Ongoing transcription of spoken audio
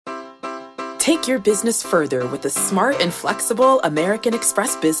Take your business further with the smart and flexible American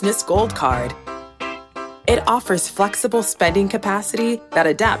Express Business Gold Card. It offers flexible spending capacity that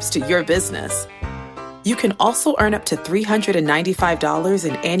adapts to your business. You can also earn up to $395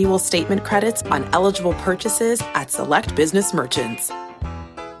 in annual statement credits on eligible purchases at select business merchants.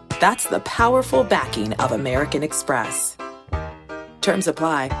 That's the powerful backing of American Express. Terms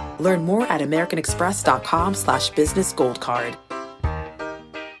apply. Learn more at americanexpress.com/business gold card.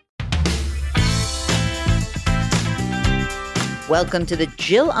 Welcome to the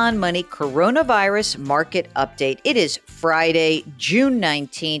Jill on Money Coronavirus Market Update. It is Friday, June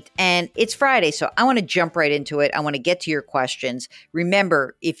 19th, and it's Friday, so I want to jump right into it. I want to get to your questions.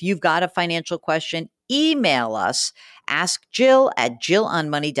 Remember, if you've got a financial question, email us. Ask Jill at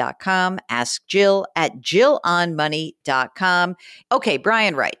jillonmoney.com. Ask Jill at jillonmoney.com. Okay,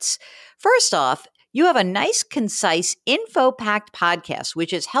 Brian writes, first off, you have a nice, concise, info-packed podcast,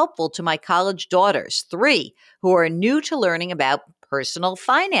 which is helpful to my college daughters, 3, who are new to learning about personal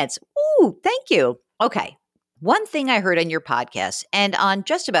finance. Ooh, thank you. Okay. One thing I heard on your podcast and on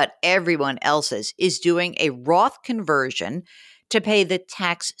just about everyone else's is doing a Roth conversion to pay the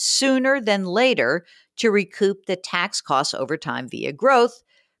tax sooner than later to recoup the tax costs over time via growth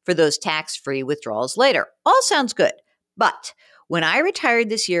for those tax-free withdrawals later. All sounds good. But when I retired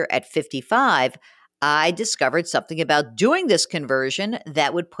this year at 55, I discovered something about doing this conversion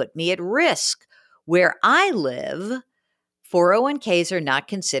that would put me at risk. Where I live, 401ks are not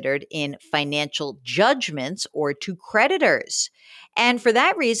considered in financial judgments or to creditors. And for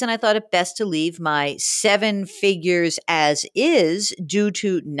that reason, I thought it best to leave my 7 figures as is due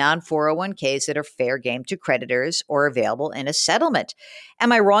to non-401ks that are fair game to creditors or available in a settlement.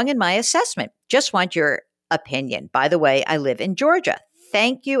 Am I wrong in my assessment? Just want your opinion. By the way, I live in Georgia.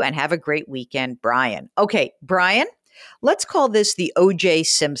 Thank you and have a great weekend, Brian. Okay, Brian, let's call this the O.J.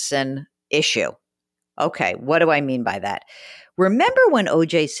 Simpson issue. Okay, what do I mean by that? Remember when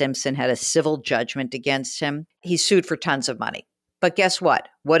O.J. Simpson had a civil judgment against him? He sued for tons of money. But guess what?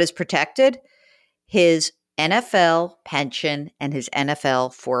 What is protected? His NFL pension and his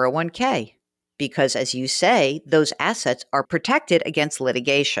NFL 401k. Because as you say, those assets are protected against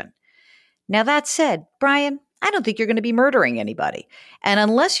litigation. Now that said, Brian, I don't think you're going to be murdering anybody. And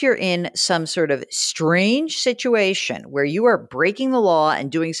unless you're in some sort of strange situation where you are breaking the law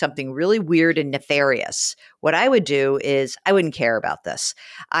and doing something really weird and nefarious, what I would do is I wouldn't care about this.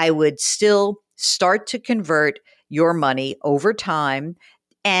 I would still start to convert your money over time.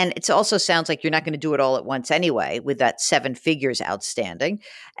 And it also sounds like you're not going to do it all at once anyway with that 7 figures outstanding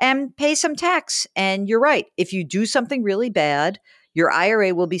and pay some tax. And you're right. If you do something really bad, your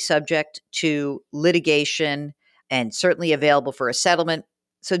IRA will be subject to litigation and certainly available for a settlement.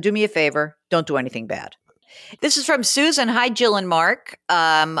 So do me a favor, don't do anything bad. This is from Susan. Hi, Jill and Mark.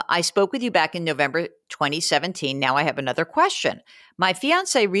 I spoke with you back in November 2017. Now I have another question. My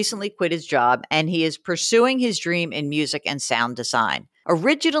fiance recently quit his job and he is pursuing his dream in music and sound design.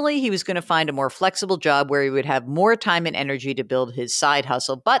 Originally, he was going to find a more flexible job where he would have more time and energy to build his side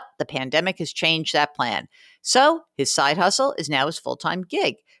hustle, but the pandemic has changed that plan. So his side hustle is now his full-time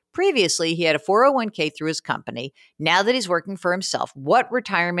gig. Previously, he had a 401k through his company. Now that he's working for himself, what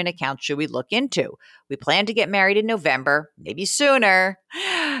retirement account should we look into? We plan to get married in November, maybe sooner.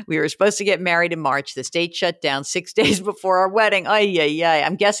 We were supposed to get married in March. The state shut down 6 days before our wedding.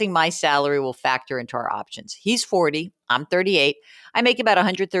 I'm guessing my salary will factor into our options. He's 40. I'm 38. I make about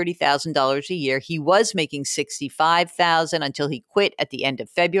 $130,000 a year. He was making $65,000 until he quit at the end of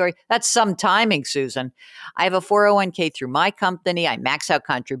February. That's some timing, Susan. I have a 401k through my company. I max out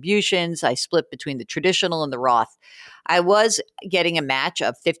contributions. I split between the traditional and the Roth. I was getting a match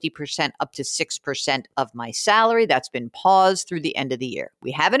of 50% up to 6% of my salary. That's been paused through the end of the year.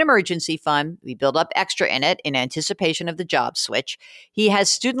 We have an emergency fund. We build up extra in it in anticipation of the job switch. He has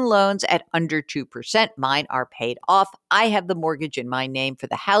student loans at under 2%. Mine are paid off. I have the mortgage in my name for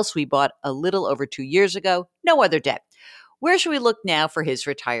the house we bought a little over 2 years ago. No other debt. Where should we look now for his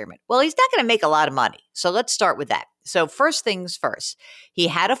retirement? Well, he's not going to make a lot of money. So let's start with that. So first things first, he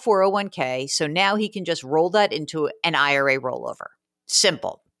had a 401k. So now he can just roll that into an IRA rollover.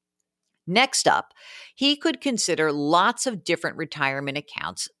 Simple. Next up, he could consider lots of different retirement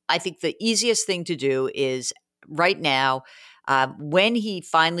accounts. I think the easiest thing to do is right now, when he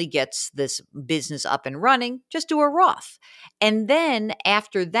finally gets this business up and running, just do a Roth. And then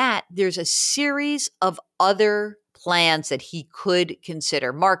after that, there's a series of other plans that he could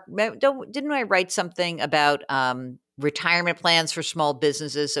consider. Mark, didn't I write something about retirement plans for small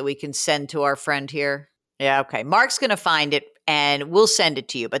businesses that we can send to our friend here? Yeah, okay. Mark's going to find it and we'll send it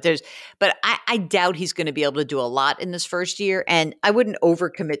to you. But I doubt he's going to be able to do a lot in this first year. And I wouldn't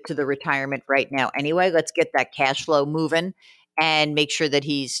overcommit to the retirement right now anyway. Let's get that cash flow moving and make sure that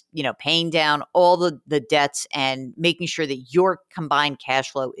he's, paying down all the debts and making sure that your combined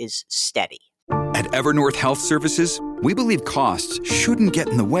cash flow is steady. At Evernorth Health Services, we believe costs shouldn't get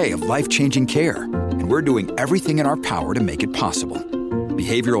in the way of life-changing care, and we're doing everything in our power to make it possible.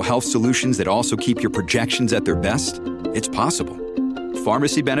 Behavioral health solutions that also keep your projections at their best? It's possible.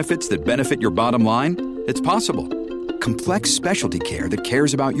 Pharmacy benefits that benefit your bottom line? It's possible. Complex specialty care that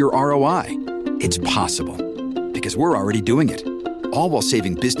cares about your ROI? It's possible. Because we're already doing it. All while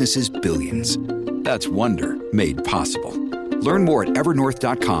saving businesses billions. That's Wonder made possible. Learn more at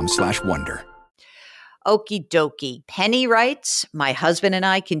evernorth.com/wonder. Okie dokie. Penny writes, my husband and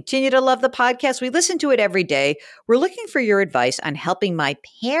I continue to love the podcast. We listen to it every day. We're looking for your advice on helping my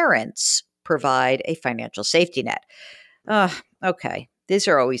parents provide a financial safety net. Okay. These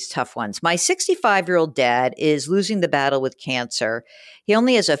are always tough ones. My 65-year-old dad is losing the battle with cancer. He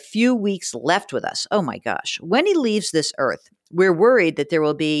only has a few weeks left with us. Oh my gosh. When he leaves this earth, we're worried that there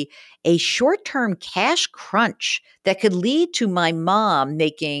will be a short-term cash crunch that could lead to my mom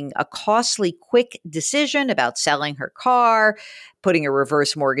making a costly, quick decision about selling her car, putting a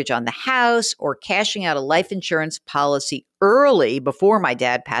reverse mortgage on the house, or cashing out a life insurance policy early before my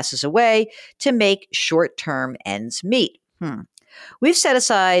dad passes away to make short-term ends meet. We've set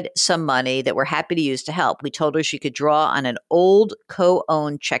aside some money that we're happy to use to help. We told her she could draw on an old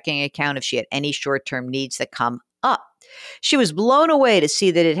co-owned checking account if she had any short-term needs that come up. She was blown away to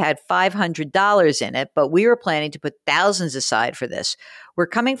see that it had $500 in it, but we were planning to put thousands aside for this. We're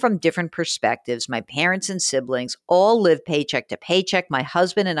coming from different perspectives. My parents and siblings all live paycheck to paycheck. My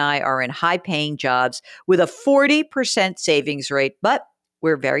husband and I are in high-paying jobs with a 40% savings rate, but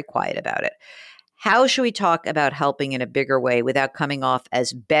we're very quiet about it. How should we talk about helping in a bigger way without coming off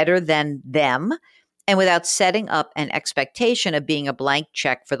as better than them and without setting up an expectation of being a blank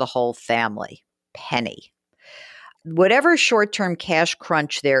check for the whole family? Penny. Whatever short-term cash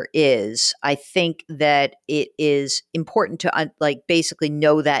crunch there is, I think that it is important to basically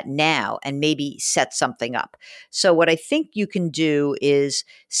know that now and maybe set something up. So what I think you can do is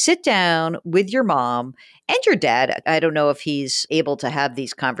sit down with your mom and your dad. I don't know if he's able to have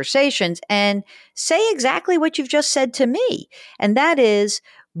these conversations, and say exactly what you've just said to me. And that is,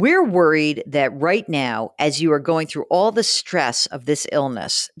 we're worried that right now, as you are going through all the stress of this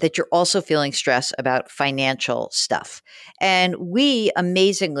illness, that you're also feeling stress about financial stuff. And we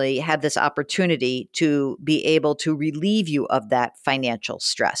amazingly have this opportunity to be able to relieve you of that financial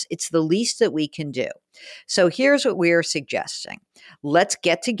stress. It's the least that we can do. So here's what we're suggesting. Let's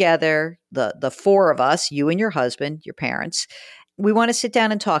get together, the four of us, you and your husband, your parents. We want to sit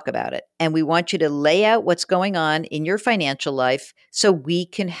down and talk about it. And we want you to lay out what's going on in your financial life so we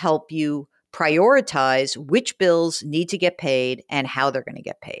can help you prioritize which bills need to get paid and how they're going to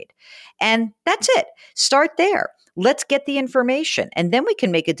get paid. And that's it. Start there. Let's get the information, and then we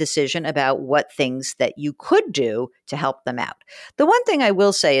can make a decision about what things that you could do to help them out. The one thing I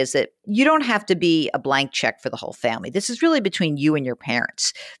will say is that you don't have to be a blank check for the whole family. This is really between you and your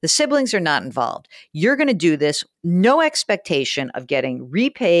parents. The siblings are not involved. You're going to do this, no expectation of getting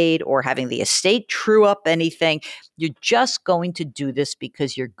repaid or having the estate true up anything. You're just going to do this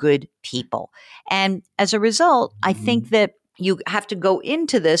because you're good people. And as a result, I think that you have to go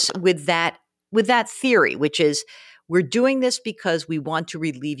into this with that theory, which is, we're doing this because we want to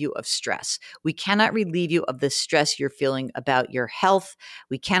relieve you of stress. We cannot relieve you of the stress you're feeling about your health.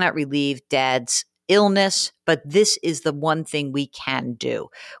 We cannot relieve Dad's illness, but this is the one thing we can do.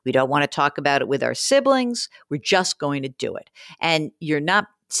 We don't want to talk about it with our siblings. We're just going to do it. And you're not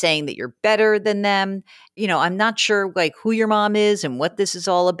saying that you're better than them. I'm not sure who your mom is and what this is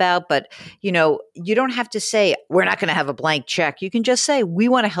all about, but you don't have to say, we're not going to have a blank check. You can just say, we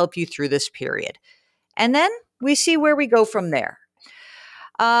want to help you through this period. And then we see where we go from there.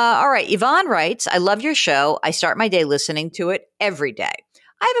 All right. Yvonne writes, I love your show. I start my day listening to it every day.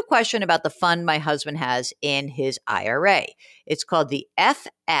 I have a question about the fund my husband has in his IRA. It's called the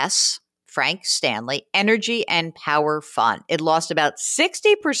FS Frank Stanley Energy and Power Fund. It lost about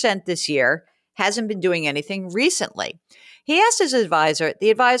 60% this year, hasn't been doing anything recently. He asked his advisor.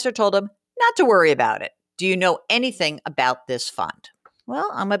 The advisor told him not to worry about it. Do you know anything about this fund?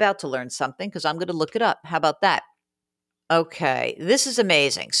 Well, I'm about to learn something because I'm going to look it up. How about that? Okay, this is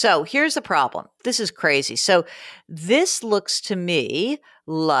amazing. So here's the problem. This is crazy. So this looks to me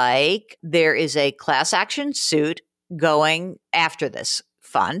like there is a class action suit going after this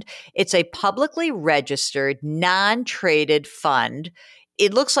fund. It's a publicly registered, non-traded fund.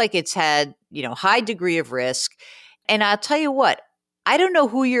 It looks like it's had, high degree of risk. And I'll tell you what, I don't know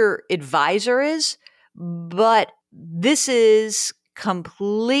who your advisor is, but this is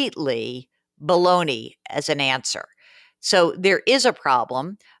completely baloney as an answer. So there is a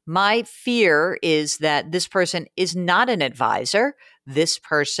problem. My fear is that this person is not an advisor. This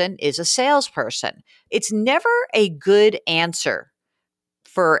person is a salesperson. It's never a good answer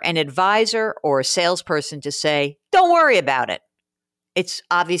for an advisor or a salesperson to say, don't worry about it. It's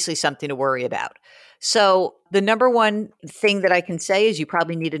obviously something to worry about. So the number one thing that I can say is you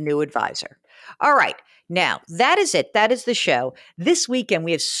probably need a new advisor. All right. Now, that is it. That is the show. This weekend,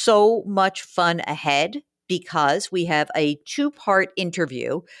 we have so much fun ahead because we have a 2-part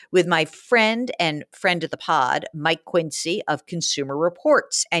interview with my friend and friend of the pod, Mike Quincy of Consumer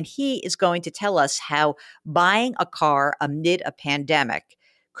Reports. And he is going to tell us how buying a car amid a pandemic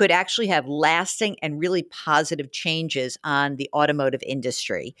could actually have lasting and really positive changes on the automotive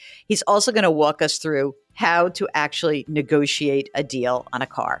industry. He's also going to walk us through how to actually negotiate a deal on a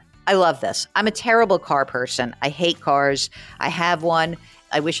car. I love this. I'm a terrible car person. I hate cars. I have one.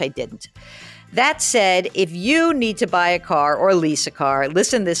 I wish I didn't. That said, if you need to buy a car or lease a car,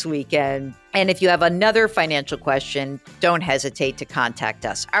 listen this weekend. And if you have another financial question, don't hesitate to contact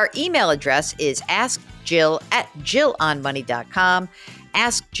us. Our email address is askjill@jillonmoney.com.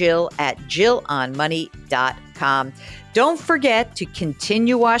 askjill@jillonmoney.com. Don't forget to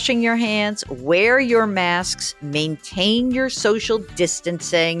continue washing your hands, wear your masks, maintain your social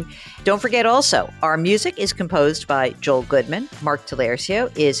distancing. Don't forget also, our music is composed by Joel Goodman. Mark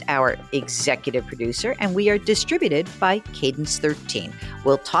Talercio is our executive producer, and we are distributed by Cadence 13.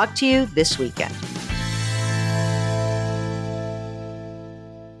 We'll talk to you this weekend.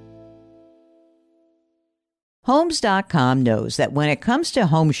 Homes.com knows that when it comes to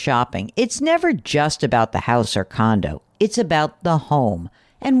home shopping, it's never just about the house or condo. It's about the home.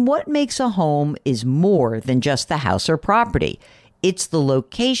 And what makes a home is more than just the house or property. It's the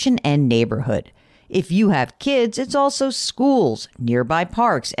location and neighborhood. If you have kids, it's also schools, nearby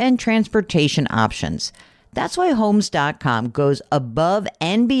parks, and transportation options. That's why Homes.com goes above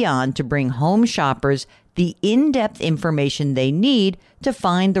and beyond to bring home shoppers the in-depth information they need to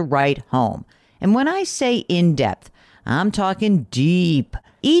find the right home. And when I say in-depth, I'm talking deep.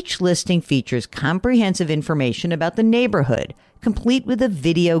 Each listing features comprehensive information about the neighborhood, complete with a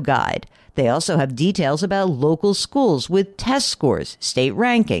video guide. They also have details about local schools with test scores, state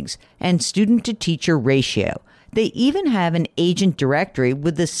rankings, and student-to-teacher ratio. They even have an agent directory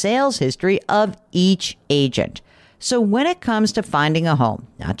with the sales history of each agent. So when it comes to finding a home,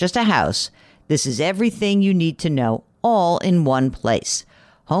 not just a house, this is everything you need to know all in one place.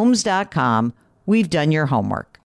 Homes.com. We've done your homework.